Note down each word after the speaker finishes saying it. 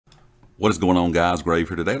What is going on, guys? Grave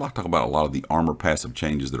here today. I'd like to talk about a lot of the armor passive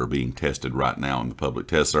changes that are being tested right now in the public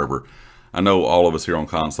test server. I know all of us here on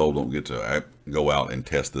console don't get to go out and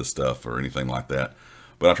test this stuff or anything like that,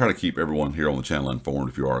 but I try to keep everyone here on the channel informed,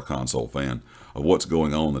 if you are a console fan, of what's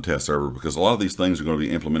going on in the test server, because a lot of these things are going to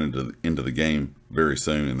be implemented into the game very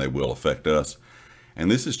soon, and they will affect us.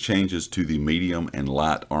 And this is changes to the medium and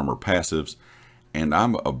light armor passives. And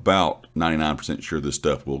I'm about 99% sure this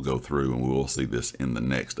stuff will go through, and we will see this in the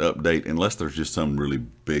next update, unless there's just some really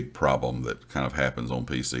big problem that kind of happens on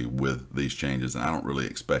PC with these changes, and I don't really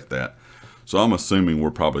expect that. So I'm assuming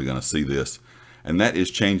we're probably going to see this, and that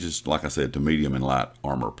is changes, like I said, to medium and light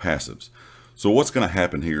armor passives. So what's going to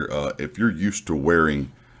happen here, if you're used to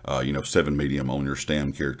wearing 7 medium on your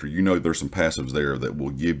stam character, there's some passives there that will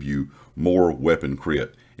give you more weapon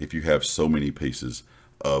crit if you have so many pieces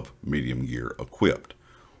of medium gear equipped.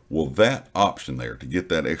 Well, that option there to get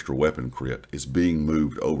that extra weapon crit is being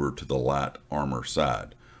moved over to the light armor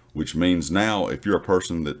side, which means now if you're a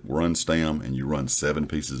person that runs stam and you run 7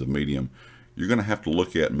 pieces of medium, you're going to have to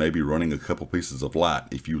look at maybe running a couple pieces of light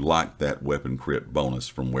if you like that weapon crit bonus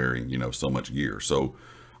from wearing so much gear. So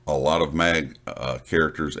a lot of mag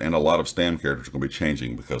characters and a lot of stam characters are going to be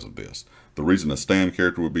changing because of this. The reason a stam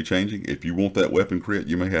character would be changing, if you want that weapon crit,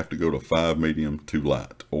 you may have to go to 5 medium, 2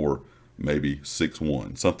 light, or maybe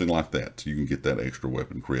 6-1, something like that, so you can get that extra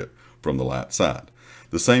weapon crit from the light side.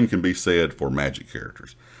 The same can be said for magic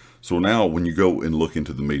characters. So now when you go and look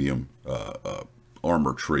into the medium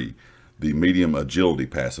armor tree, the medium agility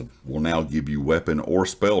passive will now give you weapon or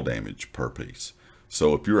spell damage per piece.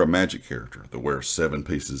 So if you're a magic character that wears 7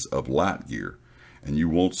 pieces of light gear, and you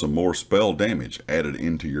want some more spell damage added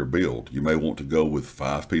into your build, you may want to go with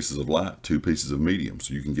 5 pieces of light, 2 pieces of medium,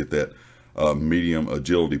 so you can get that medium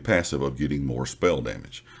agility passive of getting more spell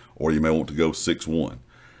damage. Or you may want to go 6-1.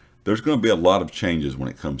 There's going to be a lot of changes when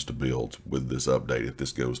it comes to builds with this update if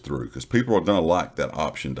this goes through, because people are going to like that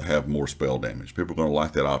option to have more spell damage. People are going to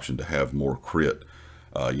like that option to have more crit,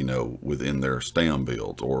 within their stam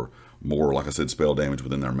builds, or more, like I said, spell damage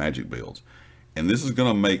within their magic builds. And this is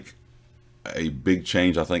going to make a big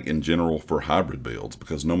change, I think, in general for hybrid builds,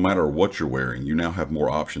 because no matter what you're wearing, you now have more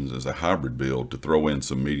options as a hybrid build to throw in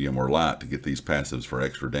some medium or light to get these passives for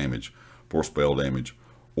extra damage, for spell damage,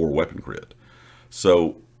 or weapon crit.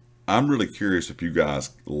 So I'm really curious if you guys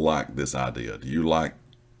like this idea. Do you like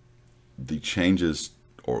the changes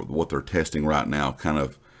or what they're testing right now kind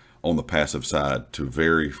of on the passive side to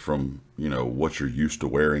vary from what you're used to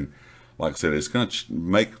wearing? Like I said, it's going to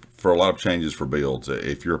make for a lot of changes for builds.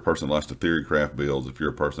 If you're a person that likes to theory craft builds, if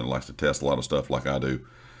you're a person that likes to test a lot of stuff like I do,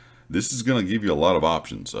 this is going to give you a lot of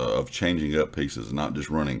options of changing up pieces, not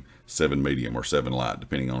just running 7 medium or 7 light,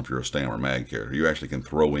 depending on if you're a stam or mag character. You actually can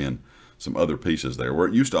throw in some other pieces there, where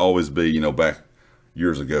it used to always be, back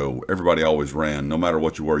years ago, everybody always ran, no matter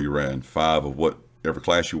what you were, you ran 5 of whatever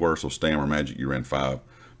class you were. So stam or magic, you ran 5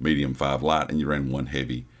 medium, 5 light, and you ran 1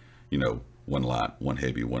 heavy, 1 light, 1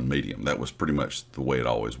 heavy, 1 medium. That was pretty much the way it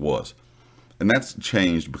always was. And that's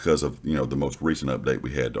changed because of, the most recent update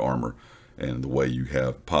we had to armor, and the way you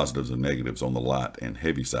have positives and negatives on the light and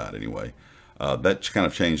heavy side anyway. That kind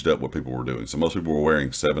of changed up what people were doing. So most people were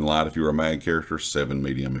wearing 7 light if you were a mag character, 7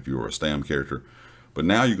 medium if you were a stam character. But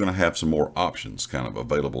now you're going to have some more options kind of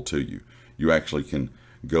available to you. You actually can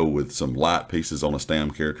go with some light pieces on a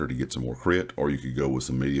stam character to get some more crit, or you could go with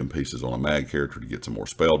some medium pieces on a mag character to get some more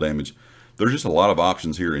spell damage. There's just a lot of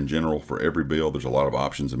options here in general for every build. There's a lot of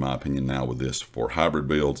options, in my opinion, now with this for hybrid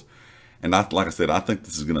builds. And like I said, I think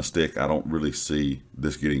this is going to stick. I don't really see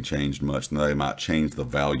this getting changed much. Now, they might change the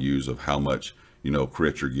values of how much,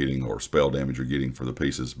 crit you're getting or spell damage you're getting for the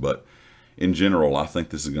pieces. But in general, I think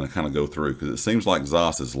this is going to kind of go through, because it seems like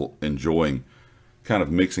ZOS is enjoying kind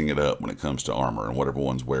of mixing it up when it comes to armor and what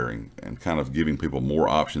everyone's wearing, and kind of giving people more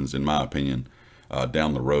options, in my opinion,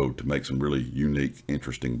 down the road to make some really unique,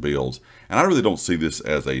 interesting builds. And I really don't see this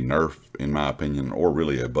as a nerf, in my opinion, or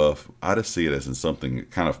really a buff. I just see it as in something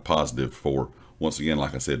kind of positive for, once again,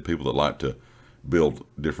 like I said, people that like to build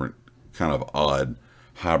different kind of odd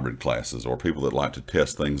hybrid classes, or people that like to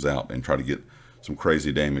test things out and try to get some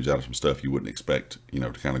crazy damage out of some stuff you wouldn't expect,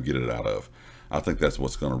 to kind of get it out of. I think that's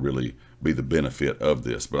what's going to really be the benefit of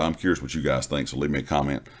this. But I'm curious what you guys think, so leave me a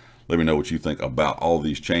comment. Let me know what you think about all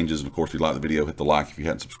these changes. And of course, if you like the video, hit the like. If you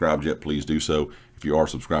hadn't subscribed yet, please do so. If you are a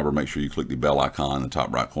subscriber, make sure you click the bell icon in the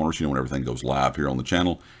top right corner so you know when everything goes live here on the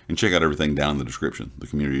channel. And check out everything down in the description, the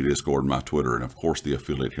community Discord, my Twitter, and of course the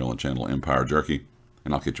affiliate here on the channel, Empire Jerky.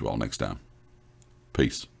 And I'll catch you all next time.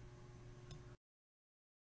 Peace.